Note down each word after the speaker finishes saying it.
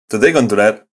Today we're going to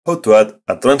learn how to add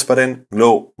a transparent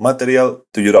glow material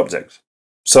to your objects.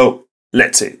 So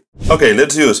let's see. Okay,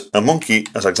 let's use a monkey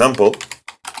as example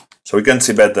so we can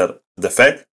see better the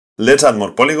effect. Let's add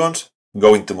more polygons,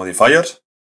 go into modifiers,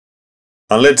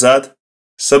 and let's add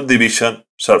subdivision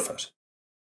surface.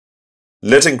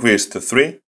 Let's increase to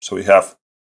 3 so we have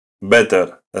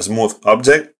better smooth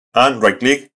object, and right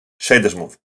click, shade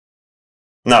smooth.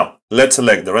 Now let's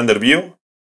select the render view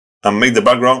and make the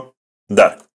background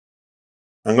dark.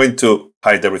 I'm going to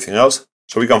hide everything else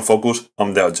so we can focus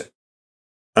on the object.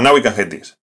 And now we can hide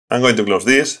this. I'm going to close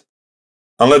this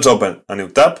and let's open a new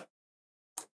tab.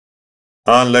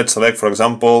 And let's select, for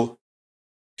example,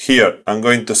 here I'm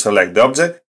going to select the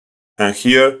object and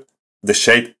here the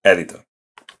shape editor.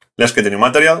 Let's get a new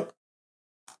material.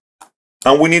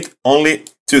 And we need only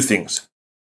two things.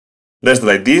 Let's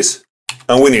delete this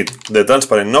and we need the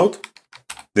transparent node,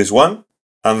 this one,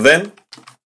 and then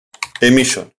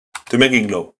emission to make it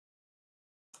glow.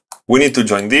 We need to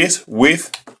join this with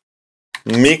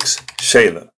mix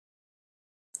shader.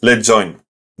 Let's join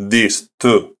these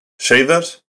two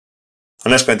shaders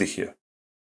and let's connect it here.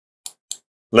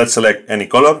 Let's select any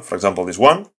color, for example this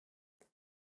one.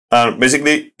 And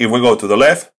basically if we go to the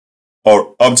left,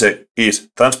 our object is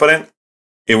transparent.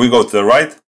 If we go to the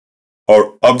right,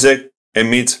 our object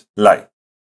emits light.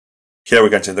 Here we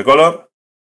can change the color,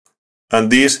 and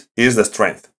this is the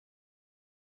strength.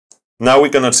 Now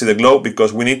we cannot see the glow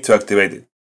because we need to activate it.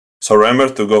 So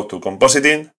remember to go to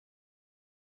compositing,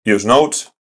 use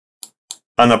nodes,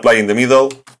 and apply in the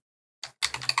middle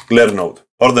glare node,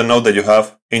 or the node that you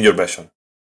have in your version.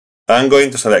 I'm going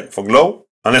to select for glow,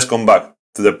 and let's come back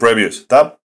to the previous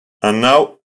tab. And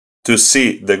now to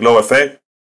see the glow effect,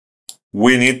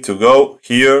 we need to go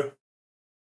here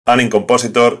and in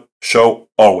compositor show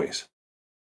always.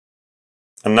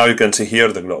 And now you can see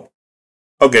here the glow.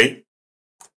 Okay.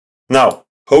 Now,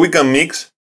 how we can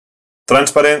mix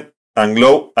transparent and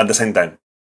glow at the same time?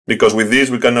 Because with this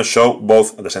we cannot show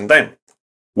both at the same time.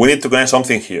 We need to connect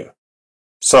something here.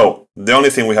 So the only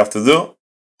thing we have to do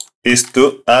is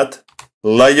to add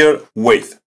layer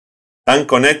width and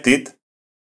connect it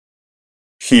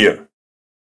here.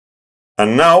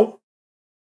 And now,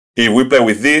 if we play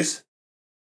with this,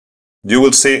 you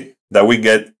will see that we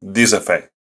get this effect.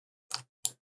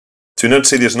 To not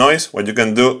see this noise, what you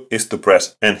can do is to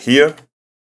press N here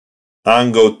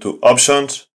and go to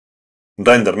Options,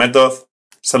 Render Method,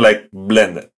 select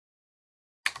Blended.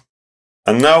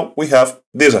 And now we have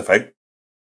this effect.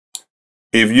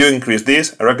 If you increase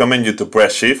this, I recommend you to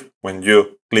press Shift when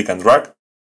you click and drag.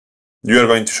 You are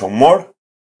going to show more,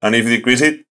 and if you decrease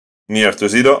it near to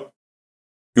 0,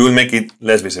 you will make it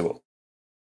less visible.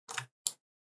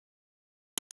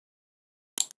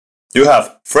 You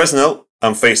have Fresnel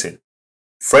and Phasing.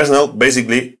 Fresnel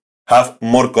basically have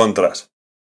more contrast.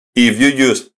 If you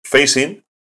use Phasing,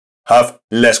 have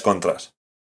less contrast,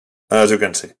 as you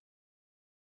can see.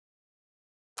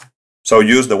 So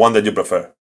use the one that you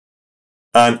prefer.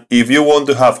 And if you want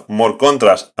to have more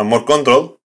contrast and more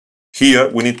control, here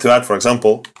we need to add, for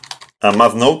example, a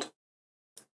math node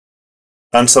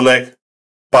and select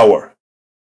power.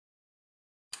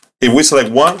 If we select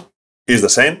 1, it's the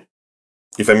same.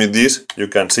 If I mute this, you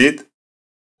can see it.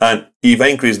 And if I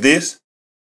increase this,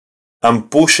 I'm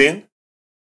pushing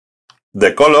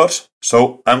the colors,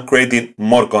 so I'm creating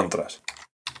more contrast.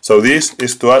 So this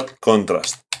is to add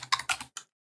contrast.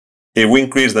 If we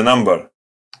increase the number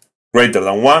greater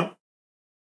than 1,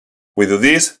 we do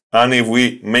this, and if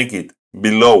we make it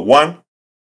below 1,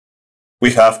 we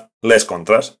have less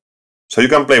contrast. So you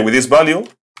can play with this value,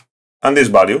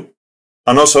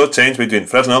 and also change between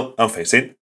Fresnel and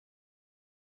Phasing.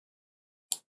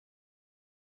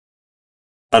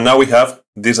 And now we have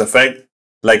this effect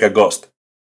like a ghost,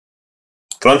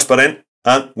 transparent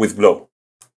and with glow.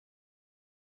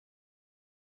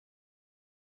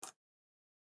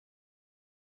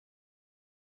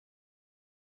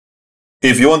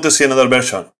 If you want to see another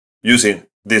version using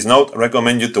this node, I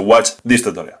recommend you to watch this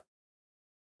tutorial.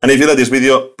 And if you like this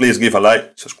video, please give a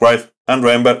like, subscribe, and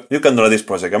remember, you can donate this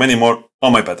project and many more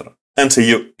on my Patreon. And see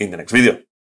you in the next video.